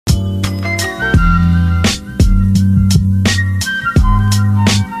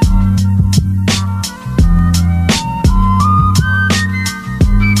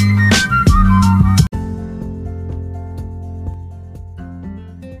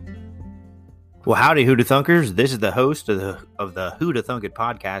Well, howdy, Who'da Thunkers. This is the host of the Who'da Thunk It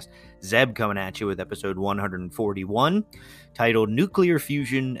podcast, Zeb, coming at you with episode 141, titled Nuclear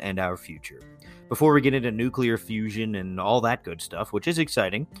Fusion and Our Future. Before we get into nuclear fusion and all that good stuff, which is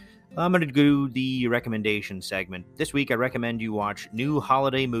exciting, I'm going to do the recommendation segment. This week, I recommend you watch new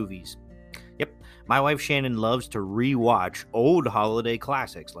holiday movies. Yep, my wife Shannon loves to re-watch old holiday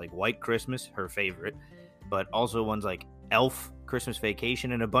classics like White Christmas, her favorite, but also ones like Elf, Christmas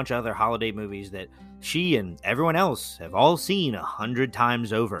Vacation, and a bunch of other holiday movies that she and everyone else have all seen 100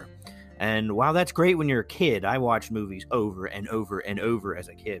 times over. And while that's great when you're a kid, I watched movies over and over and over as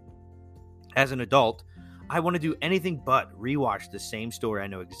a kid. As an adult, I want to do anything but rewatch the same story. I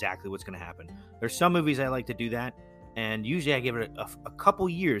know exactly what's going to happen. There's some movies I like to do that, and usually I give it a couple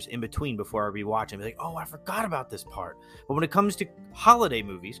years in between before I rewatch and be like, oh, I forgot about this part. But when it comes to holiday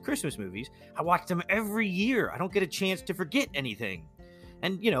movies, Christmas movies, I watch them every year. I don't get a chance to forget anything.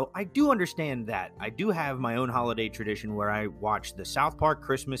 And, I do understand that. I do have my own holiday tradition where I watch the South Park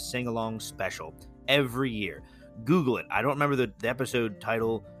Christmas Sing-Along Special every year. Google it. I don't remember the episode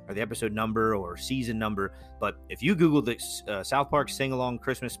title or the episode number or season number, but if you Google the South Park Sing-Along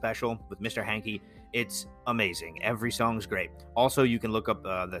Christmas Special with Mr. Hanky, it's amazing. Every song's great. Also, you can look up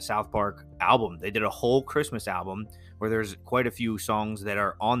the South Park album. They did a whole Christmas album where there's quite a few songs that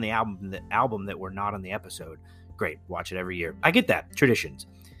are on the album that were not on the episode. Great. Watch it every year. I get that. Traditions.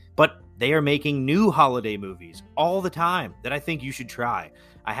 But they are making new holiday movies all the time that I think you should try.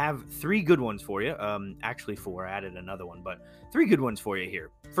 I have 3 good ones for you. Actually 4. I added another one, but 3 good ones for you here.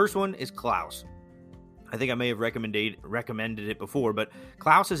 First one is Klaus. I think I may have recommended it before, but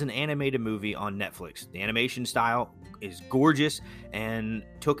Klaus is an animated movie on Netflix. The animation style is gorgeous and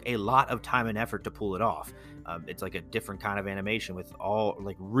took a lot of time and effort to pull it off. It's like a different kind of animation with all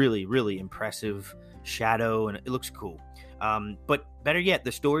like really, really impressive shadow, and it looks cool. But better yet,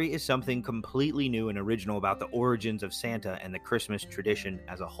 the story is something completely new and original about the origins of Santa and the Christmas tradition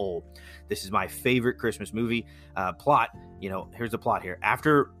as a whole. This is my favorite Christmas movie. Plot, here's the plot here.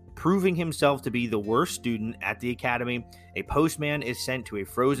 After proving himself to be the worst student at the academy, a postman is sent to a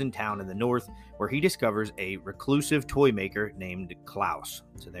frozen town in the north where he discovers a reclusive toy maker named Klaus.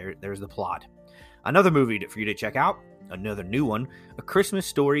 So there's the plot. Another movie for you to check out, another new one, A Christmas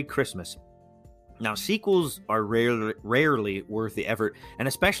Story Christmas. Now, sequels are rarely worth the effort, and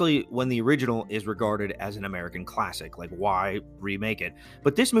especially when the original is regarded as an American classic. Like, why remake it?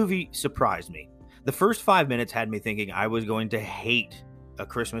 But this movie surprised me. The first 5 minutes had me thinking I was going to hate A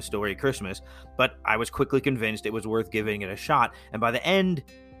Christmas Story Christmas, but I was quickly convinced it was worth giving it a shot, and by the end,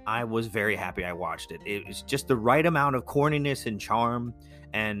 I was very happy I watched it. It was just the right amount of corniness and charm,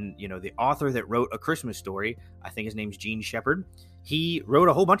 and, the author that wrote A Christmas Story, I think his name's Gene Shepard, he wrote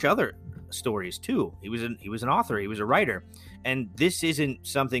a whole bunch of other stories too. He was an author, he was a writer, and this isn't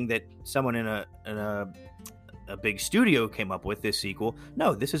something that someone in a big studio came up with, this sequel.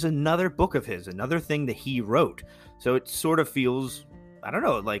 No, this is another book of his, another thing that he wrote. So it sort of feels, I don't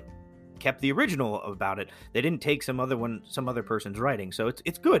know, like kept the original about it. They didn't take some other person's writing, so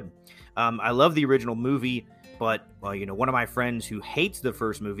it's good. I love the original movie, but one of my friends who hates the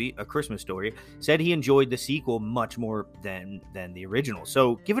first movie, A Christmas Story, said he enjoyed the sequel much more than the original.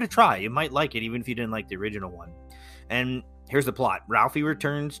 So give it a try. You might like it even if you didn't like the original one. And here's the plot. Ralphie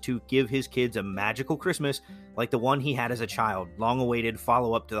returns to give his kids a magical Christmas like the one he had as a child. Long-awaited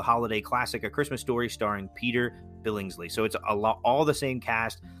follow-up to the holiday classic A Christmas Story starring Peter Billingsley. So it's all the same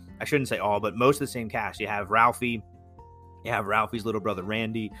cast. I shouldn't say all, but most of the same cast. You have Ralphie. You have Ralphie's little brother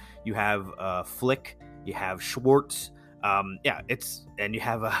Randy. You have Flick. You have Schwartz. And you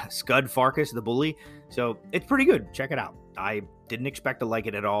have Scud Farkas, the bully. So it's pretty good. Check it out. I didn't expect to like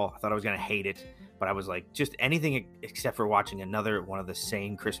it at all. I thought I was going to hate it. But I was like, just anything except for watching another one of the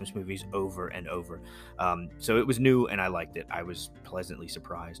same Christmas movies over and over. So it was new and I liked it. I was pleasantly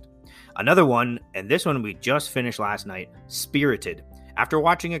surprised. Another one, and this one we just finished last night, Spirited. After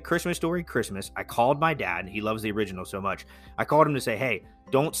watching A Christmas Story Christmas, I called my dad. He loves the original so much. I called him to say, hey,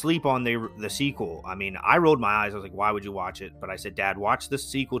 don't sleep on the sequel. I mean, I rolled my eyes. I was like, why would you watch it? But I said, Dad, watch the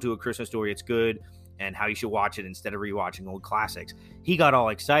sequel to A Christmas Story. It's good. And how you should watch it instead of rewatching old classics. He got all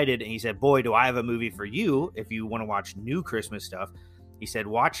excited and he said, boy, do I have a movie for you if you want to watch new Christmas stuff. He said,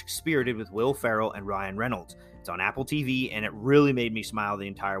 watch Spirited with Will Ferrell and Ryan Reynolds. It's on Apple TV and it really made me smile the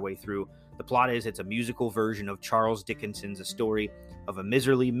entire way through. The plot is it's a musical version of Charles Dickens's A Story of a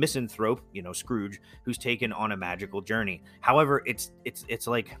miserly misanthrope, Scrooge, who's taken on a magical journey. However, it's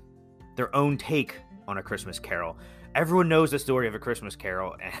like their own take on A Christmas Carol. Everyone knows the story of A Christmas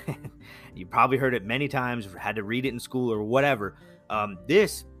Carol, and you probably heard it many times, had to read it in school or whatever.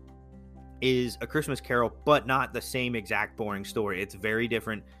 This is A Christmas Carol, but not the same exact boring story. It's very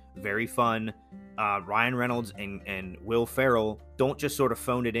different, very fun. Ryan Reynolds and Will Ferrell don't just sort of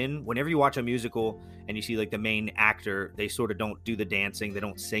phone it in. Whenever you watch a musical and you see like the main actor, they sort of don't do the dancing. They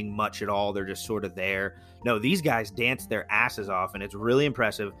don't sing much at all. They're just sort of there. No, these guys dance their asses off, and it's really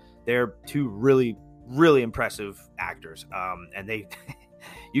impressive. They're two really, really impressive actors. And they,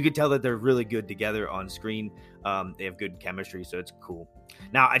 you can tell that they're really good together on screen. They have good chemistry, so it's cool.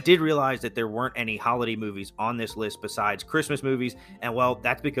 Now, I did realize that there weren't any holiday movies on this list besides Christmas movies, and well,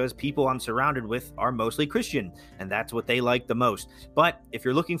 that's because people I'm surrounded with are mostly Christian, and that's what they like the most. But if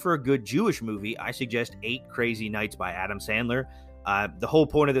you're looking for a good Jewish movie, I suggest 8 Crazy Nights by Adam Sandler. The whole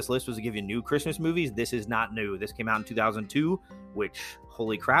point of this list was to give you new Christmas movies. This is not new. This came out in 2002, which,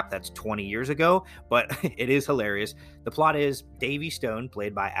 holy crap, that's 20 years ago, but it is hilarious. The plot is Davy Stone,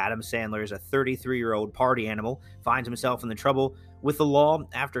 played by Adam Sandler, is a 33-year-old party animal, finds himself in the trouble with the law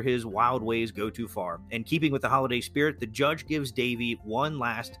after his wild ways go too far. In keeping with the holiday spirit, the judge gives Davy one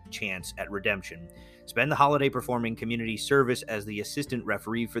last chance at redemption. Spend the holiday performing community service as the assistant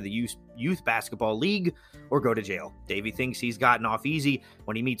referee for the youth basketball league, or go to jail. Davy thinks he's gotten off easy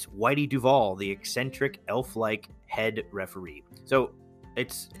when he meets Whitey Duvall, the eccentric, elf-like head referee. So,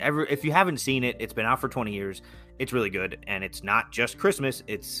 if you haven't seen it, it's been out for 20 years. It's really good, and it's not just Christmas.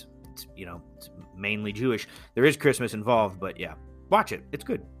 It's mainly Jewish. There is Christmas involved, but yeah, watch it. It's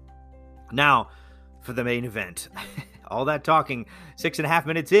good. Now, for the main event. All that talking, 6.5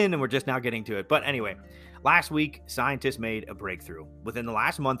 minutes in, and we're just now getting to it. But anyway, last week, scientists made a breakthrough. Within the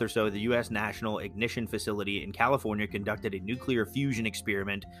last month or so, the U.S. National Ignition Facility in California conducted a nuclear fusion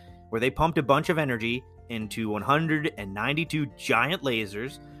experiment where they pumped a bunch of energy into 192 giant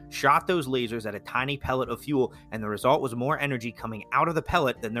lasers, shot those lasers at a tiny pellet of fuel, and the result was more energy coming out of the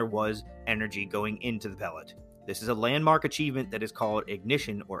pellet than there was energy going into the pellet. This is a landmark achievement that is called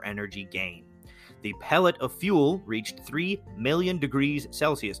ignition or energy gain. The pellet of fuel reached 3 million degrees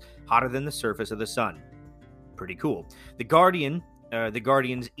Celsius, hotter than the surface of the sun. Pretty cool. The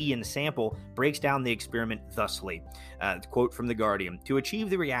Guardian's Ian Sample breaks down the experiment thusly. Quote from The Guardian: "To achieve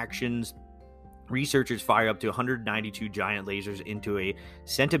the reactions, researchers fire up to 192 giant lasers into a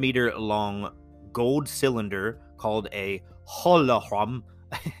centimeter-long gold cylinder called a hologram."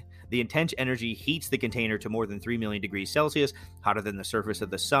 The intense energy heats the container to more than 3 million degrees Celsius, hotter than the surface of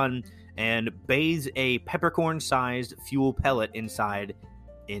the sun, and bathes a peppercorn-sized fuel pellet inside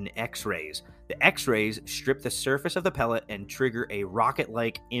in X-rays. The X-rays strip the surface of the pellet and trigger a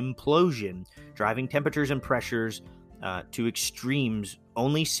rocket-like implosion, driving temperatures and pressures to extremes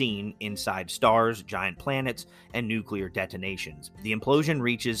only seen inside stars, giant planets, and nuclear detonations. The implosion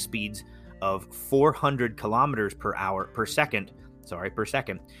reaches speeds of 400 kilometers per second,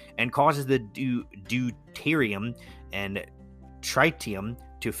 and causes the deuterium and tritium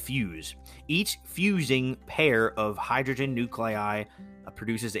to fuse. Each fusing pair of hydrogen nuclei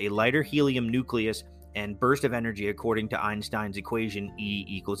produces a lighter helium nucleus and burst of energy according to Einstein's equation E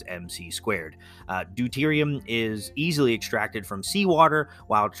equals mc squared. Deuterium is easily extracted from seawater,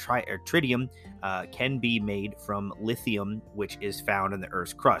 while tritium can be made from lithium, which is found in the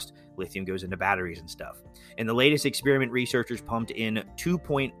Earth's crust. Lithium goes into batteries and stuff. In the latest experiment, researchers pumped in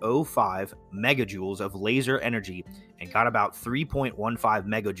 2.05 megajoules of laser energy and got about 3.15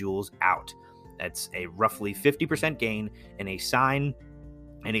 megajoules out. That's a roughly 50% gain, and a sign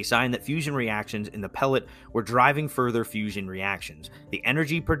that fusion reactions in the pellet were driving further fusion reactions. The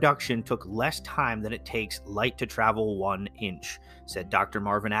energy production took less time than it takes light to travel 1 inch, said Dr.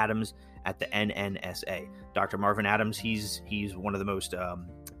 Marvin Adams at the NNSA. Dr. Marvin Adams, he's one of the most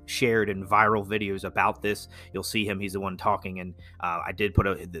shared and viral videos about this. You'll see him, he's the one talking, and I did put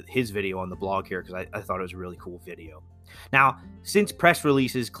his video on the blog here because I thought it was a really cool video. Now, since press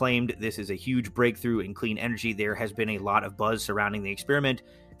releases claimed this is a huge breakthrough in clean energy, there has been a lot of buzz surrounding the experiment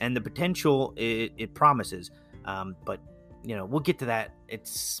and the potential it promises. But, we'll get to that.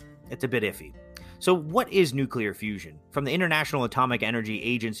 It's a bit iffy. So what is nuclear fusion? From the International Atomic Energy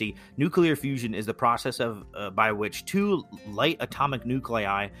Agency, nuclear fusion is the process by which 2 light atomic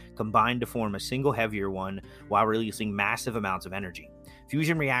nuclei combine to form a single heavier one while releasing massive amounts of energy.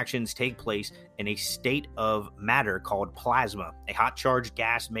 Fusion reactions take place in a state of matter called plasma, a hot charged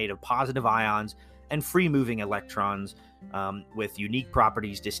gas made of positive ions and free-moving electrons with unique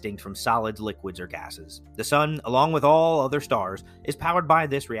properties distinct from solids, liquids, or gases. The sun, along with all other stars, is powered by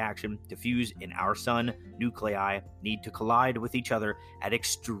this reaction. To fuse in our sun, nuclei need to collide with each other at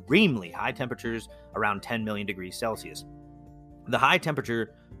extremely high temperatures, around 10 million degrees Celsius. The high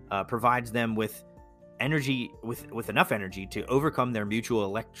temperature provides them with energy, with enough energy to overcome their mutual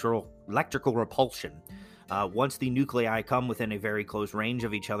electrical repulsion. Once the nuclei come within a very close range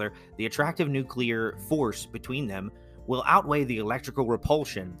of each other, the attractive nuclear force between them will outweigh the electrical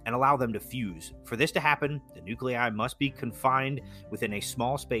repulsion and allow them to fuse. For this to happen, the nuclei must be confined within a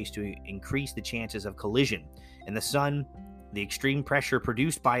small space to increase the chances of collision. In the sun, the extreme pressure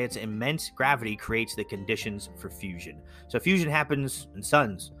produced by its immense gravity creates the conditions for fusion. So fusion happens in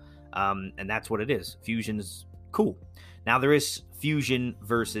suns, and that's what it is. Fusion's cool. Now there is fusion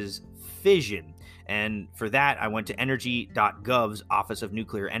versus fission, and for that I went to energy.gov's Office of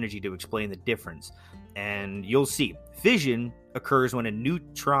Nuclear Energy to explain the difference. And you'll see, fission occurs when a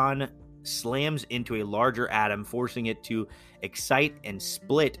neutron slams into a larger atom, forcing it to excite and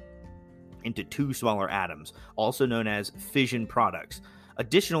split into two smaller atoms, also known as fission products.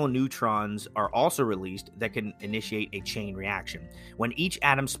 Additional neutrons are also released that can initiate a chain reaction. When each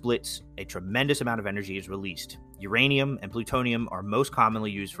atom splits, a tremendous amount of energy is released. Uranium and plutonium are most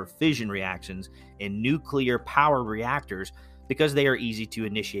commonly used for fission reactions in nuclear power reactors because they are easy to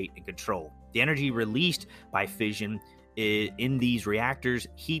initiate and control. The energy released by fission in these reactors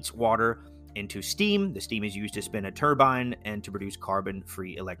heats water into steam. The steam is used to spin a turbine and to produce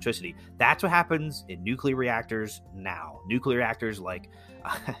carbon-free electricity. That's what happens in nuclear reactors now. Nuclear reactors like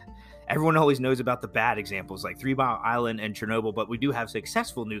everyone always knows about the bad examples like 3 Mile Island and Chernobyl, but we do have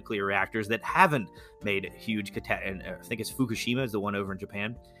successful nuclear reactors that haven't made huge and I think it's Fukushima is the one over in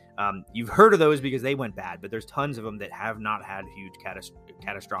Japan. You've heard of those because they went bad, but there's tons of them that have not had huge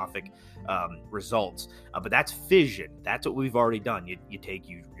catastrophic results. But that's fission. That's what we've already done. You take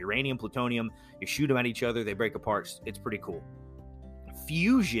uranium, plutonium, you shoot them at each other, they break apart. It's pretty cool.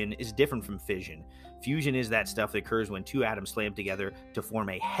 Fusion is different from fission. Fusion is that stuff that occurs when two atoms slam together to form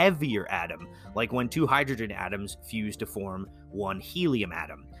a heavier atom, like when two hydrogen atoms fuse to form one helium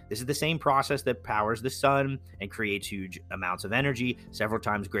atom. This is the same process that powers the sun and creates huge amounts of energy, several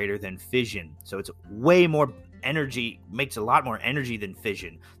times greater than fission. So it's way more energy, makes a lot more energy than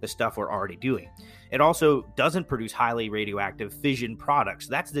fission, the stuff we're already doing. It also doesn't produce highly radioactive fission products.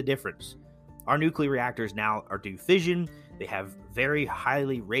 That's the difference. Our nuclear reactors now do fission. They have very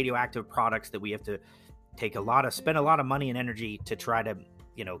highly radioactive products that we have to spend a lot of money and energy to try to,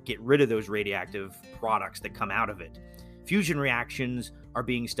 get rid of those radioactive products that come out of it. Fusion reactions are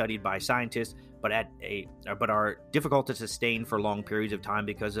being studied by scientists, but are difficult to sustain for long periods of time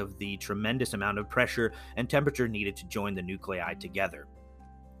because of the tremendous amount of pressure and temperature needed to join the nuclei together.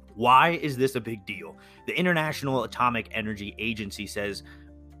 Why is this a big deal? The International Atomic Energy Agency says,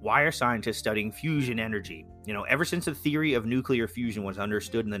 why are scientists studying fusion energy? Ever since the theory of nuclear fusion was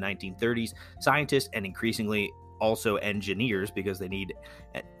understood in the 1930s, scientists and increasingly also engineers, because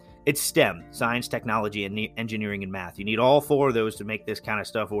it's STEM, science, technology, and engineering and math. You need all four of those to make this kind of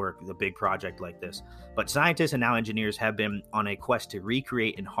stuff work, the big project like this. But scientists and now engineers have been on a quest to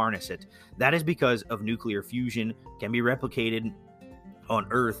recreate and harness it. That is because of nuclear fusion can be replicated on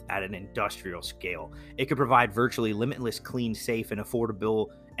Earth at an industrial scale. It could provide virtually limitless, clean, safe, and affordable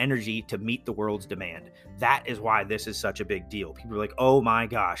energy to meet the world's demand. That is why this is such a big deal. People are like, oh my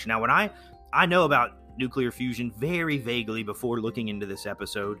gosh. Now, when I know about nuclear fusion very vaguely before looking into this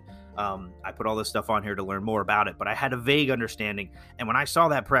episode. I put all this stuff on here to learn more about it, but I had a vague understanding. And when I saw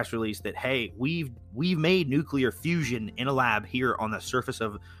that press release that, hey, we've made nuclear fusion in a lab here on the surface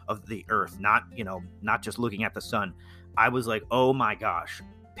of the Earth, not just looking at the sun, I was like, oh my gosh,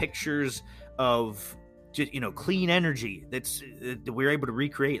 pictures of just, clean energy that we're able to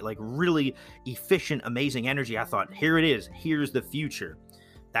recreate, like really efficient, amazing energy. I thought, here it is. Here's the future.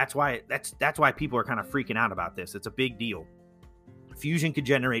 That's why people are kind of freaking out about this. It's a big deal. Fusion could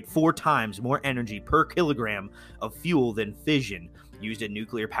generate 4 times more energy per kilogram of fuel than fission used in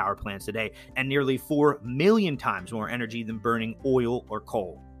nuclear power plants today, and nearly 4 million times more energy than burning oil or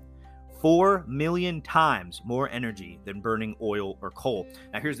coal. 4 million times more energy than burning oil or coal.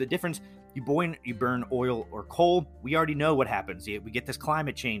 Now, here's the difference. You burn oil or coal, we already know what happens. We get this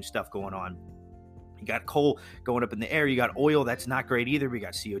climate change stuff going on. You got coal going up in the air. You got oil. That's not great either. We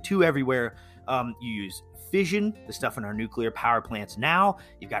got CO2 everywhere. You use fission, the stuff in our nuclear power plants now.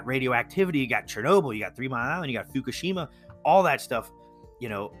 You've got radioactivity. You got Chernobyl. You got 3 Mile Island. You got Fukushima. All that stuff.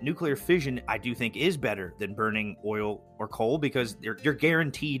 Nuclear fission, I do think, is better than burning oil or coal because you're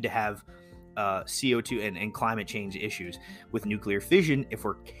guaranteed to have CO2 and climate change issues. With nuclear fission, if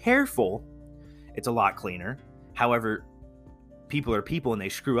we're careful, it's a lot cleaner. However, people are people and they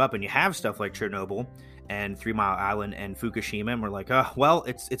screw up, and you have stuff like Chernobyl and 3 Mile Island and Fukushima, and we're like, oh, well,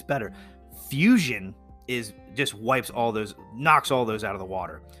 it's better. Fusion is just knocks all those out of the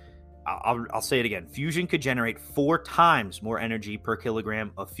water. I'll say it again. Fusion could generate 4 times more energy per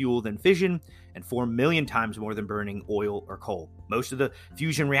kilogram of fuel than fission, and 4 million times more than burning oil or coal. Most of the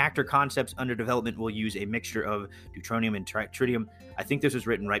fusion reactor concepts under development will use a mixture of deuterium and tritium. I think this was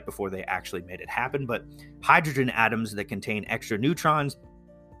written right before they actually made it happen, but hydrogen atoms that contain extra neutrons.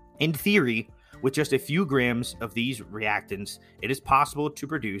 In theory, with just a few grams of these reactants, it is possible to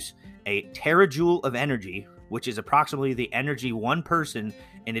produce a terajoule of energy, which is approximately the energy one person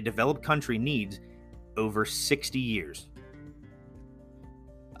in a developed country needs over 60 years.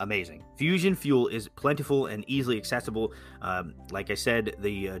 Amazing. Fusion fuel is plentiful and easily accessible. Like I said,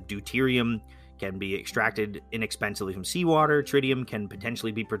 the deuterium can be extracted inexpensively from seawater. Tritium can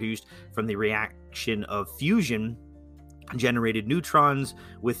potentially be produced from the reaction of fusion generated neutrons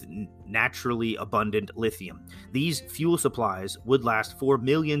with naturally abundant lithium. These fuel supplies would last for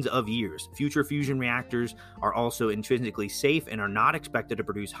millions of years. Future fusion reactors are also intrinsically safe and are not expected to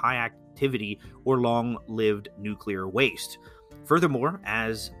produce high activity or long-lived nuclear waste. Furthermore,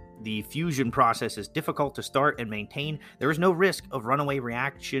 as the fusion process is difficult to start and maintain, there is no risk of runaway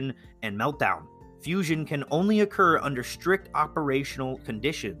reaction and meltdown. Fusion can only occur under strict operational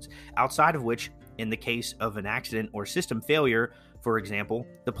conditions, outside of which, in the case of an accident or system failure, for example,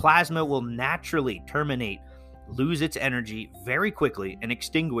 the plasma will naturally terminate, lose its energy very quickly, and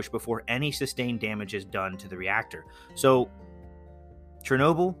extinguish before any sustained damage is done to the reactor. So,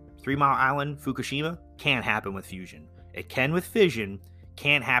 Chernobyl, 3 Mile Island, Fukushima can't happen with fusion. It can with fission,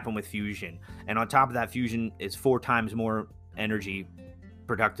 can't happen with fusion. And on top of that, fusion is 4 times more energy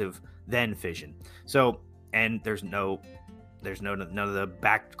productive than fission. So, and there's none of the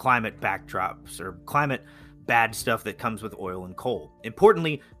climate backdrops or climate bad stuff that comes with oil and coal.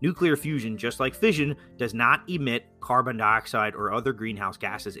 Importantly, nuclear fusion, just like fission, does not emit carbon dioxide or other greenhouse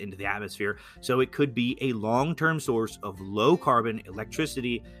gases into the atmosphere, so it could be a long-term source of low-carbon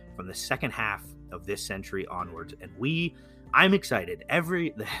electricity from the second half of this century onwards. And I'm excited.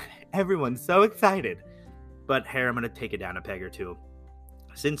 Everyone's so excited. But here, I'm going to take it down a peg or two.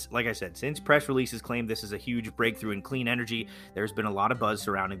 Since press releases claim this is a huge breakthrough in clean energy, there's been a lot of buzz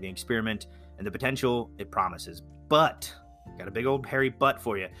surrounding the experiment and the potential it promises. But, got a big old hairy but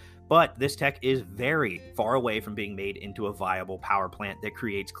for you, but this tech is very far away from being made into a viable power plant that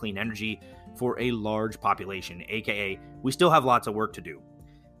creates clean energy for a large population, aka we still have lots of work to do.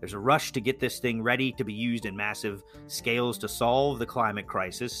 There's a rush to get this thing ready to be used in massive scales to solve the climate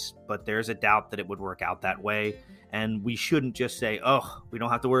crisis, but there's a doubt that it would work out that way. And we shouldn't just say, oh, we don't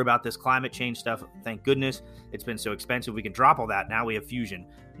have to worry about this climate change stuff. Thank goodness. It's been so expensive. We can drop all that. Now we have fusion.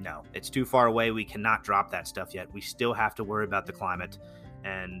 No, it's too far away. We cannot drop that stuff yet. We still have to worry about the climate.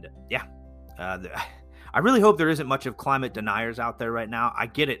 And yeah, I really hope there isn't much of climate deniers out there right now. I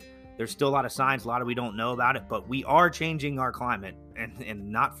get it. There's still a lot of signs, a lot of we don't know about it, but we are changing our climate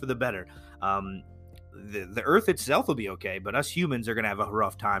and not for the better. The Earth itself will be okay, but us humans are going to have a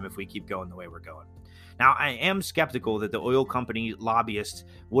rough time if we keep going the way we're going. Now, I am skeptical that the oil company lobbyists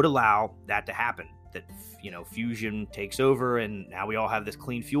would allow that to happen, that, fusion takes over and now we all have this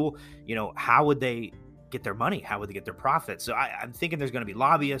clean fuel. How would they get their money? How would they get their profits? So I'm thinking there's going to be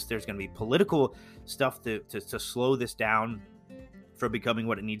lobbyists, there's going to be political stuff to slow this down from becoming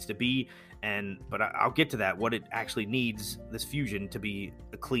what it needs to be. But I'll get to that, what it actually needs, this fusion, to be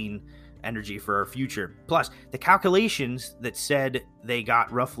a clean energy for our future. Plus, the calculations that said they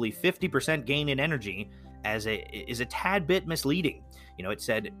got roughly 50% gain in energy is a tad bit misleading. It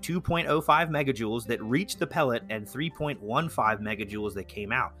said 2.05 megajoules that reached the pellet and 3.15 megajoules that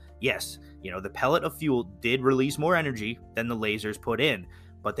came out. Yes, the pellet of fuel did release more energy than the lasers put in,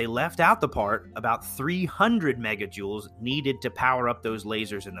 but they left out the part about 300 megajoules needed to power up those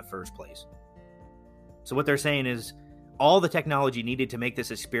lasers in the first place. So what they're saying is all the technology needed to make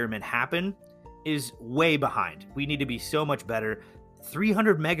this experiment happen is way behind. We need to be so much better.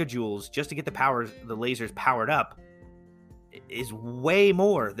 300 megajoules just to get the lasers powered up is way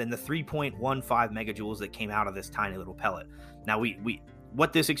more than the 3.15 megajoules that came out of this tiny little pellet. Now,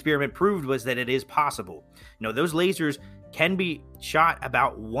 what this experiment proved was that it is possible. Those lasers can be shot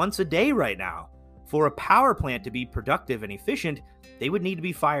about once a day right now. For a power plant to be productive and efficient, they would need to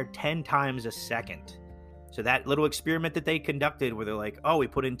be fired 10 times a second. So that little experiment that they conducted where they're like, oh, we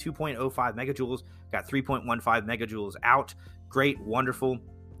put in 2.05 megajoules, got 3.15 megajoules out. Great, wonderful.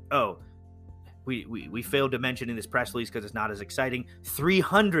 Oh, we failed to mention in this press release because it's not as exciting.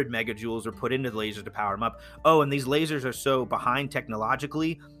 300 megajoules are put into the lasers to power them up. Oh, and these lasers are so behind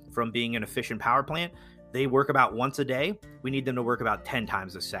technologically from being an efficient power plant. They work about once a day. We need them to work about 10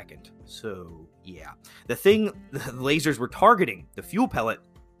 times a second. So, yeah. The lasers were targeting, the fuel pellet,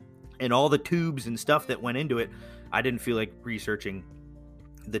 and all the tubes and stuff that went into it, I didn't feel like researching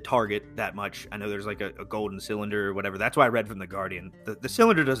the target that much. I know there's like a golden cylinder or whatever. That's why I read from The Guardian. The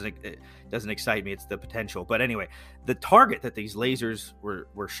cylinder doesn't excite me. It's the potential. But anyway, the target that these lasers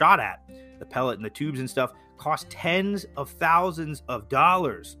were shot at, the pellet and the tubes and stuff, cost tens of thousands of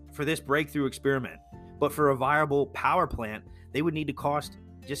dollars for this breakthrough experiment. But for a viable power plant, they would need to cost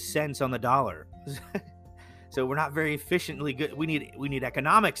just cents on the dollar. So we're not very efficiently good. We need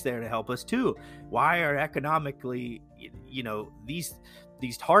economics there to help us too. Why are economically,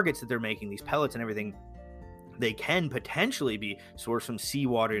 these targets that they're making, these pellets and everything, they can potentially be sourced from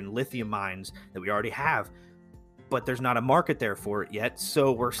seawater and lithium mines that we already have, but there's not a market there for it yet.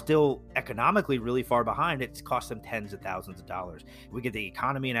 So we're still economically really far behind. It's cost them tens of thousands of dollars. If we get the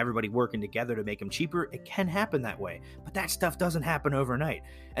economy and everybody working together to make them cheaper, it can happen that way. But that stuff doesn't happen overnight.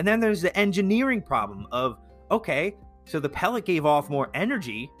 And then there's the engineering problem of, okay, so the pellet gave off more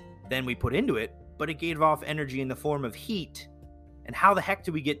energy than we put into it, but it gave off energy in the form of heat. And how the heck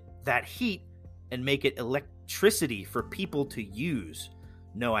do we get that heat and make it electricity for people to use?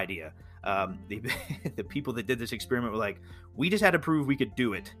 No idea. The people that did this experiment were like, we just had to prove we could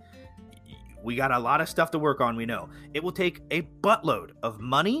do it. We got a lot of stuff to work on, we know. It will take a buttload of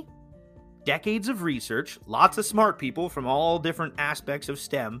money, decades of research, lots of smart people from all different aspects of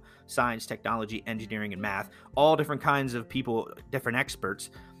STEM, science, technology, engineering, and math, all different kinds of people, different experts,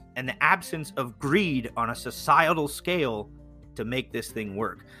 and the absence of greed on a societal scale to make this thing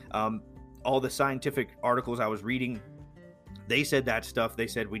work. All the scientific articles I was reading, they said that stuff. They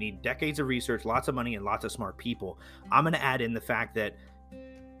said we need decades of research, lots of money, and lots of smart people. I'm going to add in the fact that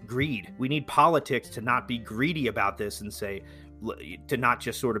greed. We need politics to not be greedy about this and say, to not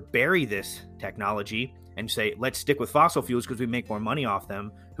just sort of bury this technology and say, let's stick with fossil fuels because we make more money off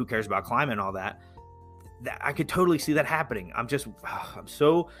them. Who cares about climate and all that? I could totally see that happening. I'm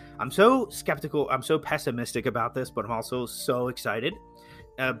so skeptical. I'm so pessimistic about this, but I'm also so excited.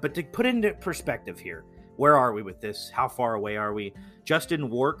 But to put into perspective here, where are we with this? How far away are we? Justin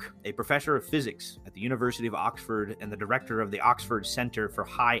Wark, a professor of physics at the University of Oxford and the director of the Oxford Center for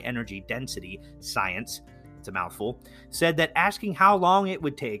High Energy Density Science, it's a mouthful, said that asking how long it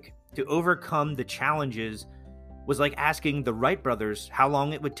would take to overcome the challenges was like asking the Wright brothers how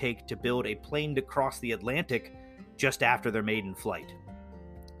long it would take to build a plane to cross the Atlantic just after their maiden flight.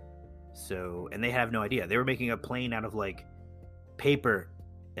 So, and they have no idea. They were making a plane out of like paper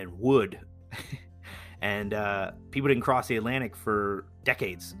and wood. And people didn't cross the Atlantic for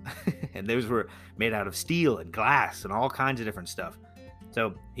decades. And those were made out of steel and glass and all kinds of different stuff.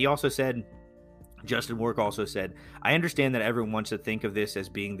 So he also said, Justin Wark also said, I understand that everyone wants to think of this as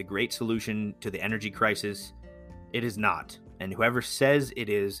being the great solution to the energy crisis. It is not. And whoever says it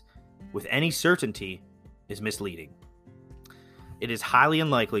is, with any certainty, is misleading. It is highly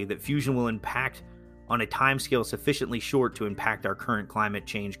unlikely that fusion will impact on a timescale sufficiently short to impact our current climate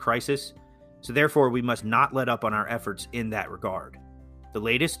change crisis. So therefore, we must not let up on our efforts in that regard. The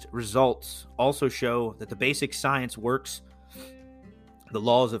latest results also show that the basic science works. The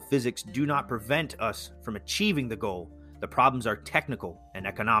laws of physics do not prevent us from achieving the goal. The problems are technical and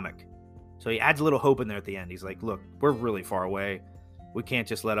economic. So he adds a little hope in there at the end. He's like, look, we're really far away. We can't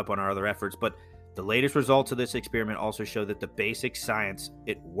just let up on our other efforts. But the latest results of this experiment also show that the basic science,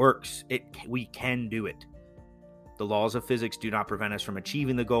 it works. We can do it. The laws of physics do not prevent us from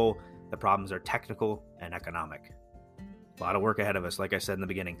achieving the goal. The problems are technical and economic. A lot of work ahead of us, like I said in the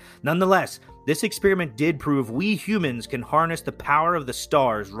beginning. Nonetheless, this experiment did prove we humans can harness the power of the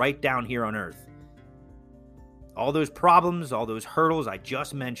stars right down here on Earth. All those problems, all those hurdles I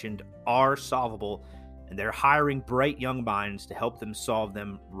just mentioned are solvable, and they're hiring bright young minds to help them solve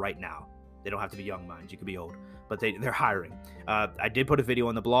them right now. They don't have to be young minds. You could be old, but they're hiring. I did put a video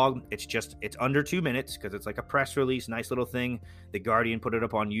on the blog. It's under 2 minutes because it's like a press release, nice little thing. The Guardian put it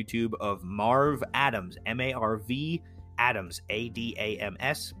up on YouTube of Marv Adams, M-A-R-V Adams,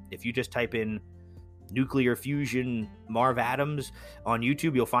 A-D-A-M-S. If you just type in nuclear fusion Marv Adams on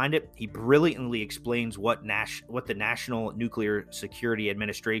YouTube, you'll find it. He brilliantly explains what the National Nuclear Security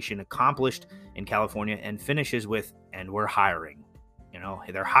Administration accomplished in California and finishes with, and we're hiring.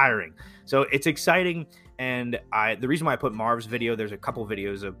 They're hiring. So it's exciting. And the reason why I put Marv's video, there's a couple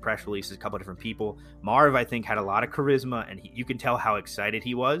videos of press releases, a couple different people. Marv, I think, had a lot of charisma, and you can tell how excited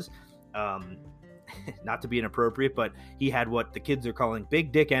he was. Not to be inappropriate, but he had what the kids are calling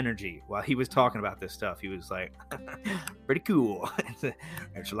big dick energy while he was talking about this stuff. He was like, pretty cool.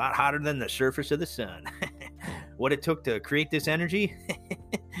 It's a lot hotter than the surface of the sun. What it took to create this energy,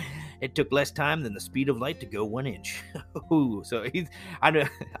 it took less time than the speed of light to go 1 inch. So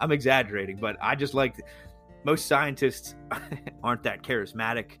I'm exaggerating, but I just like, most scientists aren't that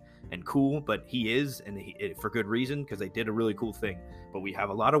charismatic and cool, but he is, and for good reason, because they did a really cool thing. But we have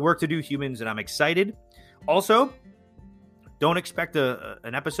a lot of work to do, humans, and I'm excited. Also, don't expect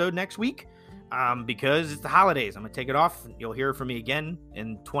an episode next week because it's the holidays. I'm going to take it off. You'll hear from me again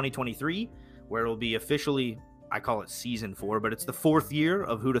in 2023, where it'll be officially, I call it season 4, but it's the 4th year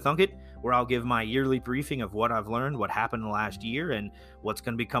of Who to Thunk It, where I'll give my yearly briefing of what I've learned, what happened last year, and what's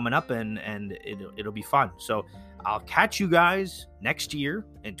going to be coming up, and it'll be fun. So I'll catch you guys next year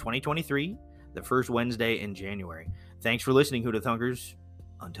in 2023, the first Wednesday in January. Thanks for listening, Who to Thunkers.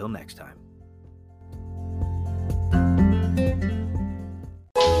 Until next time.